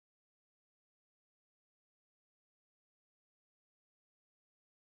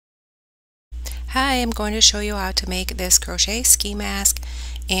Hi, I'm going to show you how to make this crochet ski mask,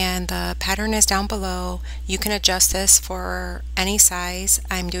 and the pattern is down below. You can adjust this for any size.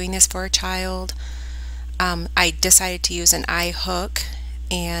 I'm doing this for a child. I decided to use an eye hook,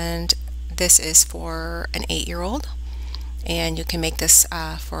 and this is for an 8-year-old. And you can make this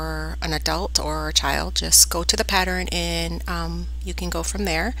for an adult or a child. Just go to the pattern and you can go from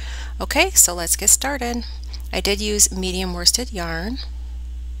there. Okay, so let's get started. I did use medium worsted yarn.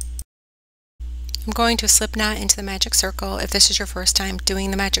 I'm going to slip knot into the magic circle. If this is your first time doing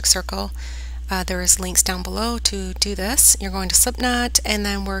the magic circle, there is links down below to do this. You're going to slip knot and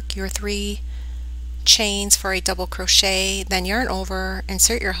then work your 3 chains for a double crochet, then yarn over,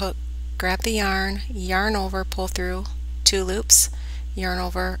 insert your hook, grab the yarn, yarn over, pull through 2 loops, yarn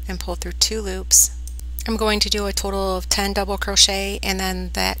over and pull through 2 loops. I'm going to do a total of 10 double crochet, and then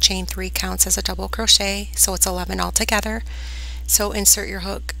that chain 3 counts as a double crochet, so it's 11 altogether. So insert your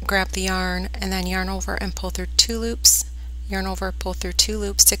hook, grab the yarn, and then yarn over and pull through 2 loops, yarn over, pull through 2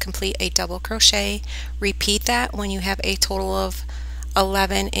 loops to complete a double crochet. Repeat that when you have a total of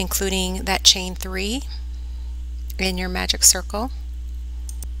 11, including that chain 3 in your magic circle.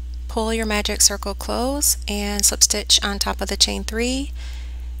 Pull your magic circle close and slip stitch on top of the chain 3,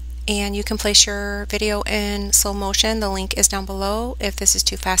 and you can place your video in slow motion. The link is down below if this is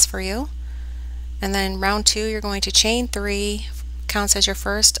too fast for you. And then round 2, you're going to chain 3, counts as your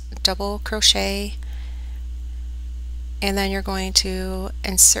first double crochet, and then you're going to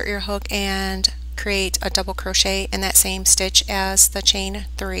insert your hook and create a double crochet in that same stitch as the chain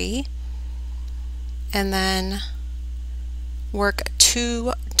 3, and then work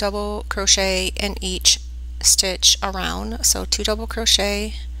 2 double crochet in each stitch around. So 2 double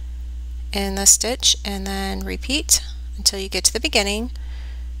crochet in the stitch, and then repeat until you get to the beginning.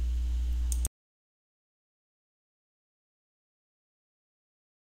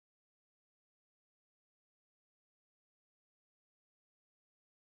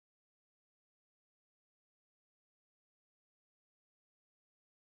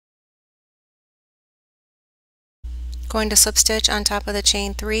 Going to slip stitch on top of the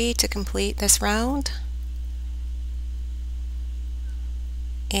chain 3 to complete this round.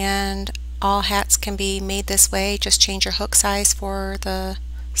 And all hats can be made this way. Just change your hook size for the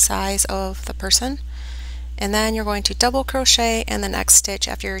size of the person. And then you're going to double crochet in the next stitch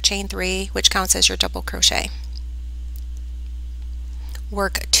after your chain 3, which counts as your double crochet.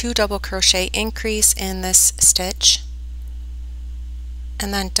 Work 2 double crochet increase in this stitch,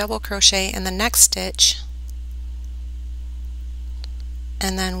 and then double crochet in the next stitch,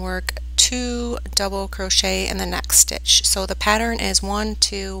 and then work 2 double crochet in the next stitch. So the pattern is 1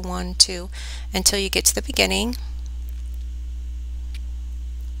 2 1 2 until you get to the beginning.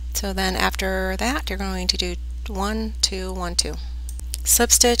 So then after that you're going to do 1 2 1 2.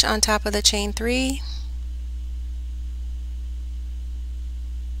 Slip stitch on top of the chain 3,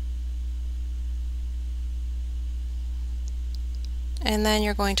 and then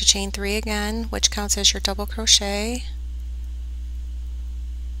you're going to chain 3 again, which counts as your double crochet.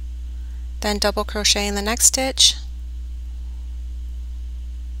 Then double crochet in the next stitch,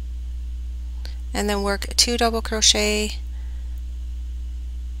 and then work 2 double crochet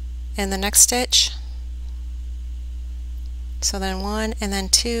in the next stitch. So then 1 and then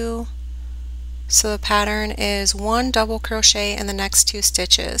 2. So the pattern is 1 double crochet in the next 2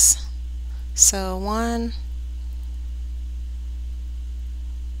 stitches. So 1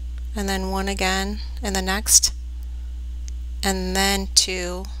 and then 1 again in the next, and then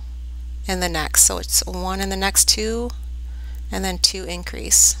 2 in the next. So it's 1 in the next 2 and then 2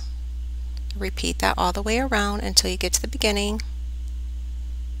 increase. Repeat that all the way around until you get to the beginning.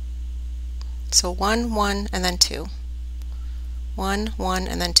 So 1 1 and then 2, 1 1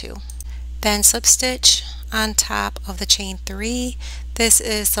 and then 2. Then slip stitch on top of the chain 3. This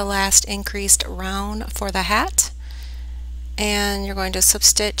is the last increased round for the hat, and you're going to slip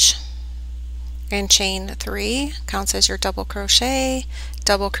stitch and chain 3, counts as your double crochet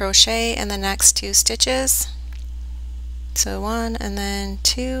in the next 2 stitches. So 1 and then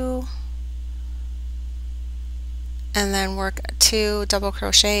 2, and then work 2 double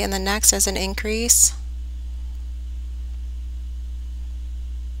crochet in the next as an increase.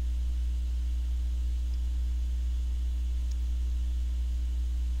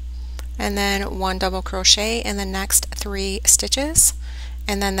 And then 1 double crochet in the next 3 stitches,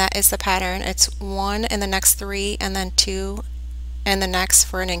 and then that is the pattern. It's 1 in the next 3 and then 2 in the next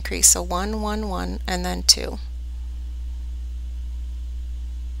for an increase. So 1 1 1 and then 2.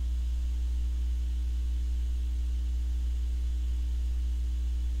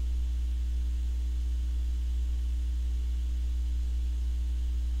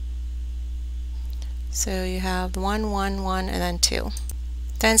 So you have 1, 1, 1, and then 2.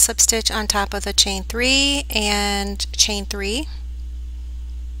 Then slip stitch on top of the chain 3 and chain 3.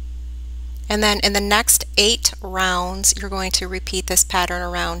 And then in the next 8 rounds, you're going to repeat this pattern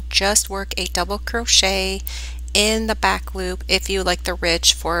around. Just work a double crochet in the back loop if you like the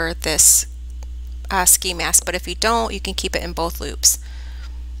ridge for this ski mask, but if you don't, you can keep it in both loops.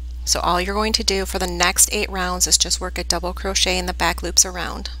 So all you're going to do for the next 8 rounds is just work a double crochet in the back loops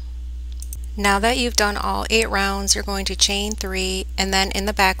around. Now that you've done all 8 rounds, you're going to chain 3, and then in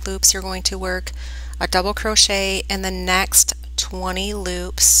the back loops you're going to work a double crochet in the next 20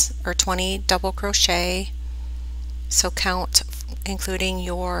 loops, or 20 double crochet. So count including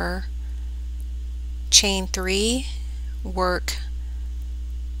your chain 3, work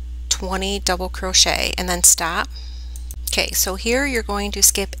 20 double crochet, and then stop. Okay, so here you're going to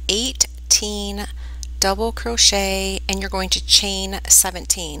skip 18 double crochet and you're going to chain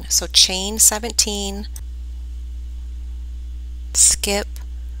 17. So chain 17, skip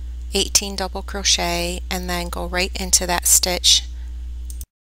 18 double crochet, and then go right into that stitch.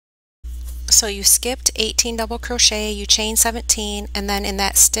 So you skipped 18 double crochet, you chain 17, and then in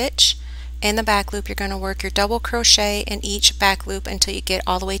that stitch in the back loop you're going to work your double crochet in each back loop until you get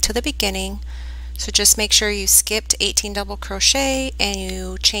all the way to the beginning. So just make sure you skipped 18 double crochet and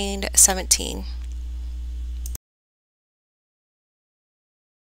you chained 17.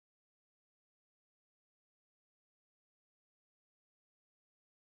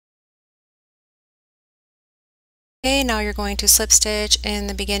 Okay, now you're going to slip stitch in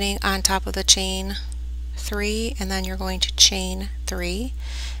the beginning on top of the chain 3, and then you're going to chain 3,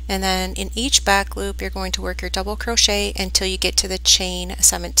 and then in each back loop you're going to work your double crochet until you get to the chain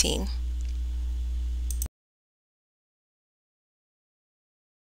 17.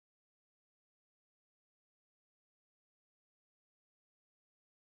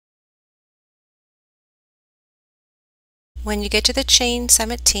 When you get to the chain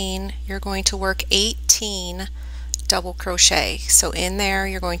 17, you're going to work 18 double crochet. So in there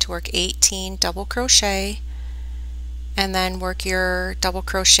you're going to work 18 double crochet, and then work your double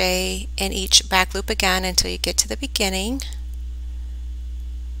crochet in each back loop again until you get to the beginning.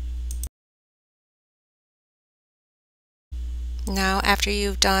 Now after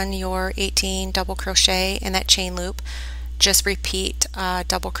you've done your 18 double crochet in that chain loop, just repeat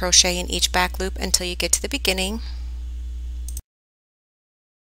double crochet in each back loop until you get to the beginning.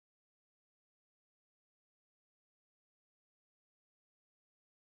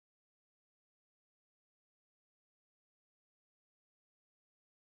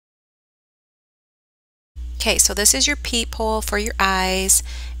 Okay, so this is your peephole for your eyes,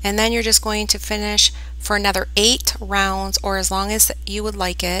 and then you're just going to finish for another 8 rounds, or as long as you would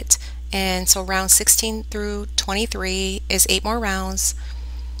like it. And so round 16 through 23 is 8 more rounds,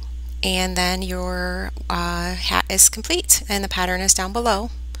 and then your hat is complete and the pattern is down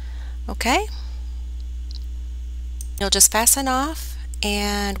below. Okay, you'll just fasten off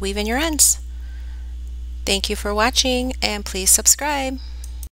and weave in your ends. Thank you for watching, and please subscribe.